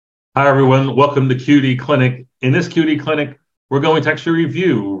Hi, everyone. Welcome to QD Clinic. In this QD Clinic, we're going to actually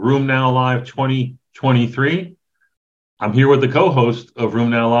review Room Now Live 2023. I'm here with the co-host of Room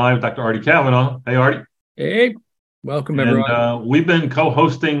Now Live, Dr. Artie Cavanaugh. Hey, Artie. Hey, welcome And everyone. we've been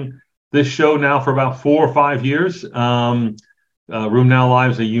co-hosting this show now for about 4 or 5 years. Room Now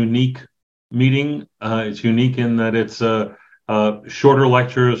Live is a unique meeting. It's unique in that it's shorter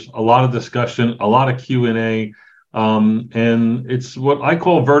lectures, a lot of discussion, a lot of Q&A. And it's what I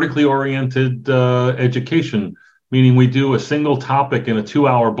call vertically oriented education, meaning we do a single topic in a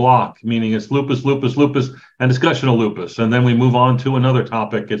 2-hour block, meaning it's lupus, lupus, lupus, and discussion of lupus. And then we move on to another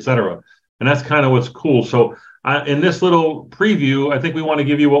topic, et cetera. And that's kind of what's cool. So in this little preview, I think we want to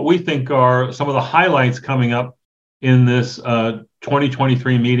give you what we think are some of the highlights coming up in this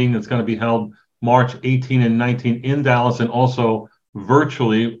 2023 meeting that's going to be held March 18 and 19 in Dallas and also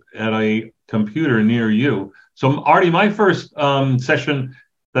virtually at a computer near you. So, Artie, my first session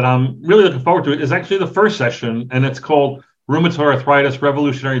that I'm really looking forward to is actually the first session, and it's called Rheumatoid Arthritis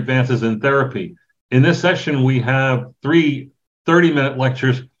Revolutionary Advances in Therapy. In this session, we have three 30-minute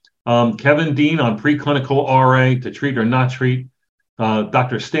lectures. Kevin Dean on preclinical RA to treat or not treat.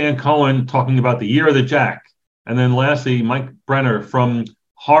 Dr. Stan Cohen talking about the year of the JAK. And then lastly, Mike Brenner from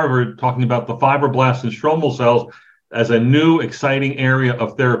Harvard talking about the fibroblasts and stromal cells as a new exciting area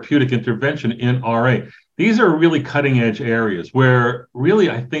of therapeutic intervention in RA. These are really cutting edge areas where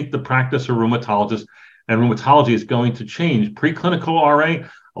really I think the practice of rheumatologists and rheumatology is going to change. Preclinical RA,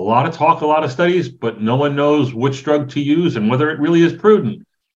 a lot of talk, a lot of studies, but no one knows which drug to use and whether it really is prudent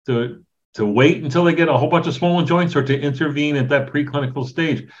to wait until they get a whole bunch of swollen joints or to intervene at that preclinical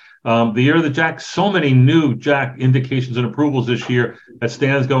stage. The year of the JAK, so many new JAK indications and approvals this year that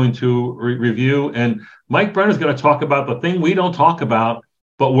Stan's going to review. And Mike Brenner's going to talk about the thing we don't talk about,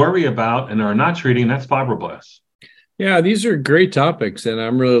 but worry about and are not treating, that's fibroblasts. Yeah, these are great topics, and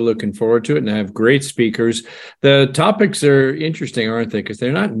I'm really looking forward to it. And I have great speakers. The topics are interesting, aren't they? Because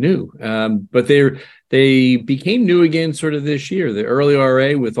they're not new, but they became new again sort of this year. The early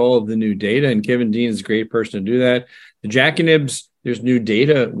RA with all of the new data, and Kevin Dean is a great person to do that. The JAK inhibs, there's new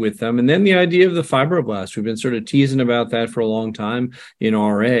data with them, and then the idea of the fibroblasts. We've been sort of teasing about that for a long time in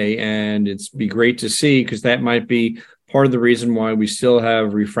RA, and it's be great to see because that might be part of the reason why we still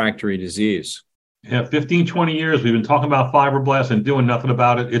have refractory disease. Yeah, 15, 20 years, we've been talking about fibroblasts and doing nothing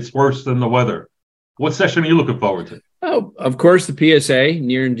about it. It's worse than the weather. What session are you looking forward to? Oh, of course, the PSA,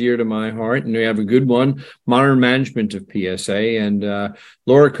 near and dear to my heart. And we have a good one, modern management of PSA. And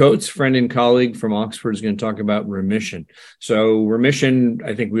Laura Coates, friend and colleague from Oxford, is going to talk about remission. So remission,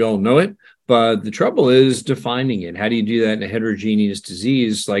 I think we all know it. But the trouble is defining it. How do you do that in a heterogeneous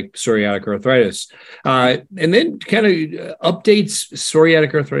disease like psoriatic arthritis? And then kind of updates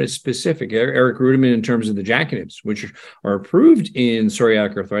psoriatic arthritis specific. Eric Rudiman in terms of the JAK inhibitors, which are approved in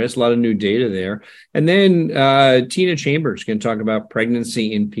psoriatic arthritis. A lot of new data there. And then Tina Chambers can talk about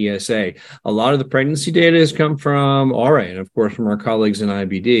pregnancy in PSA. A lot of the pregnancy data has come from RA and, of course, from our colleagues in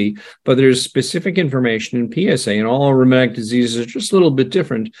IBD. But there's specific information in PSA, and all rheumatic diseases are just a little bit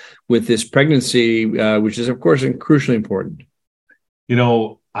different with this pregnancy, which is, of course, crucially important. You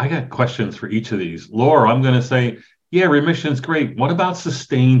know, I got questions for each of these. Laura, I'm going to say, yeah, remission's great. What about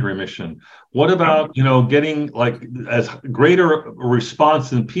sustained remission? What about, getting like as greater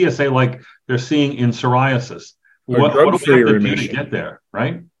response in PSA like they're seeing in psoriasis? Or What do we drug-free have to do to remission. get there,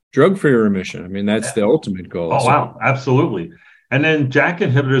 right? Drug-free remission. I mean, that's the ultimate goal. Oh, So wow, absolutely. And then JAK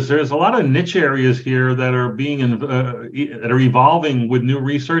inhibitors, there's a lot of niche areas here that are that are evolving with new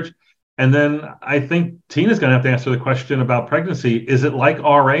research. And then I think Tina's going to have to answer the question about pregnancy. Is it like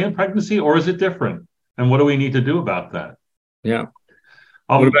RA in pregnancy or is it different? And what do we need to do about that? yeah.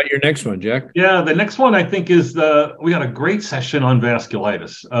 What Um, about your next one, Jack? yeah, the next one I think is we got a great session on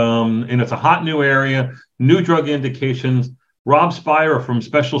vasculitis. And it's a hot new area, new drug indications. Rob Spire from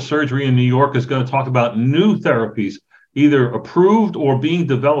Special Surgery in New York is going to talk about new therapies, either approved or being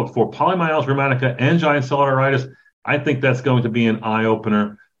developed for polymyalgia rheumatica and giant cell arteritis. I think that's going to be an eye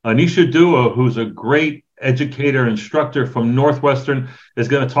opener. Anisha Dua, who's a great educator, instructor from Northwestern, is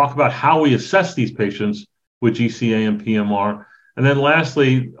going to talk about how we assess these patients with GCA and PMR. And then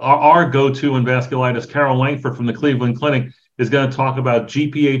lastly, our go-to in vasculitis, Carol Langford from the Cleveland Clinic, is going to talk about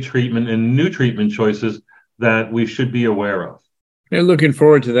GPA treatment and new treatment choices that we should be aware of. And looking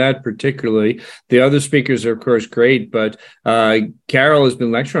forward to that particularly. The other speakers are, of course, great, but Carol has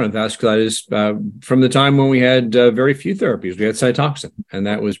been lecturing on vasculitis from the time when we had very few therapies. We had Cytoxan, and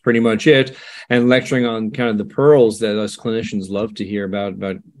that was pretty much it. And lecturing on kind of the pearls that us clinicians love to hear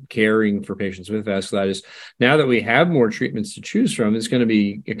about caring for patients with vasculitis. Now that we have more treatments to choose from, it's going to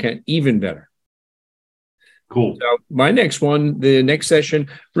be even better. Cool. So my next one, the next session,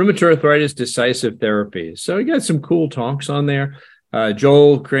 rheumatoid arthritis decisive therapy. So you got some cool talks on there.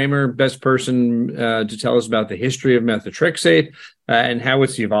 Joel Kramer, best person to tell us about the history of methotrexate and how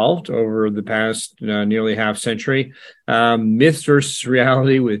it's evolved over the past nearly half century. Myths versus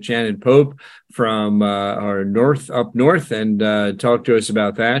reality with Janet Pope from our up north, and talk to us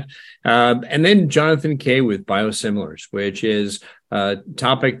about that. And then Jonathan Kay with biosimilars, which is a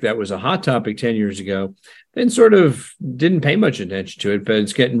topic that was a hot topic 10 years ago. Then sort of didn't pay much attention to it, but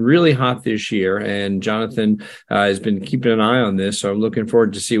it's getting really hot this year. And Jonathan has been keeping an eye on this. So I'm looking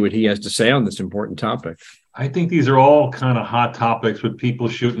forward to see what he has to say on this important topic. I think these are all kind of hot topics with people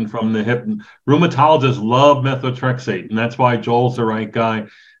shooting from the hip. Rheumatologists love methotrexate, and that's why Joel's the right guy.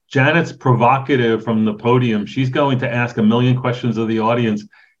 Janet's provocative from the podium. She's going to ask a million questions of the audience.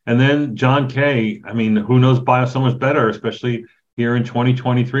 And then John Kay, I mean, who knows biosimilars better, especially here in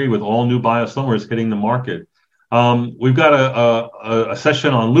 2023 with all new biosimilars hitting the market. We've got a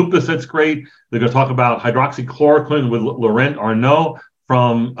session on lupus that's great. They're going to talk about hydroxychloroquine with Laurent Arnault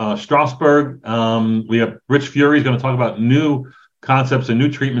from Strasbourg. We have Rich Fury is going to talk about new concepts and new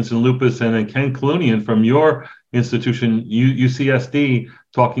treatments in lupus. And then Ken Kalunian from your institution, UCSD,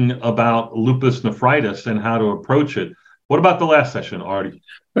 talking about lupus nephritis and how to approach it. What about the last session, Artie?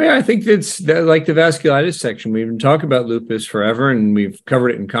 Well, yeah, I think that's like the vasculitis section. We've been talking about lupus forever, and we've covered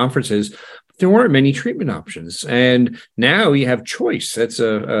it in conferences. There weren't many treatment options, and now you have choice. That's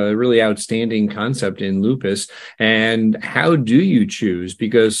a really outstanding concept in lupus. And how do you choose?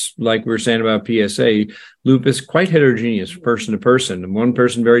 Because, like we were saying about PSA, lupus quite heterogeneous person to person, and one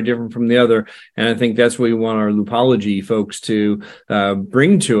person very different from the other. And I think that's what we want our lupology folks to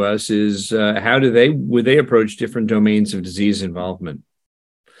bring to us is how would they approach different domains of disease involvement.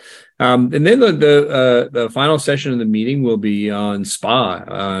 And then the final session of the meeting will be on SPA,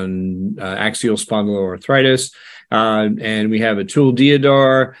 on axial spondyloarthritis. And we have Atul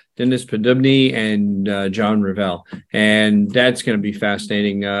Deodar, Dennis Padubny, and John Revelle. And that's going to be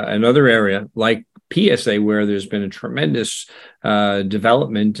fascinating. Another area like PSA where there's been a tremendous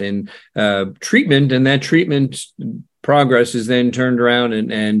development in treatment, and that treatment progress is then turned around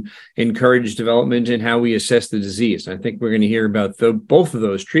and encourage development in how we assess the disease. I think we're going to hear about both of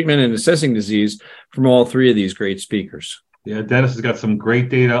those, treatment and assessing disease, from all three of these great speakers. Yeah, Dennis has got some great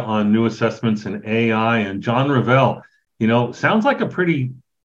data on new assessments and AI. And John Revelle, sounds like a pretty,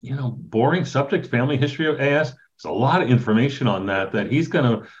 boring subject, family history of AS. There's a lot of information on that he's going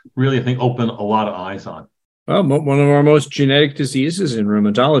to really, I think, open a lot of eyes on. Well, one of our most genetic diseases in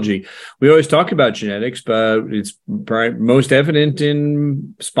rheumatology. We always talk about genetics, but it's most evident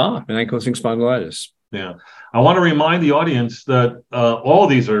in SPA, in ankylosing spondylitis. Yeah. I want to remind the audience that all of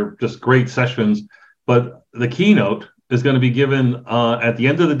these are just great sessions, but the keynote is going to be given at the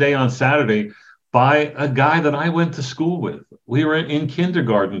end of the day on Saturday by a guy that I went to school with. We were in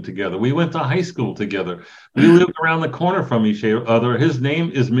kindergarten together. We went to high school together. We lived around the corner from each other. His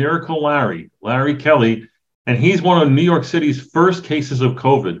name is Miracle Larry Kelly. And he's one of New York City's first cases of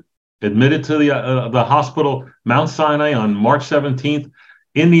COVID, admitted to the hospital, Mount Sinai, on March 17th,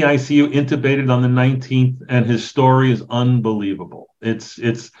 in the ICU, intubated on the 19th, and his story is unbelievable. It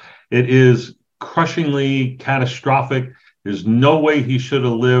is crushingly catastrophic. There's no way he should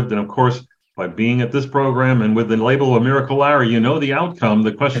have lived. And of course, by being at this program and with the label of Miracle Larry, you know the outcome.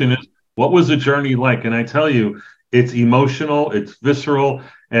 The question is, what was the journey like? And I tell you, it's emotional, it's visceral,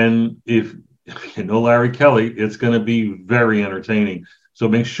 and if you know Larry Kelly, it's going to be very entertaining. So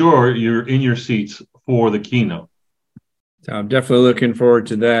make sure you're in your seats for the keynote. So I'm definitely looking forward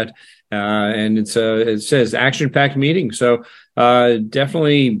to that. And it says action-packed meeting. So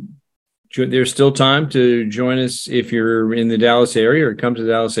definitely there's still time to join us if you're in the Dallas area or come to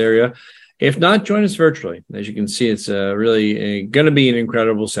the Dallas area. If not, join us virtually. As you can see, it's really going to be an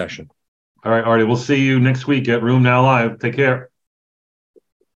incredible session. All right, Artie, we'll see you next week at Room Now Live. Take care.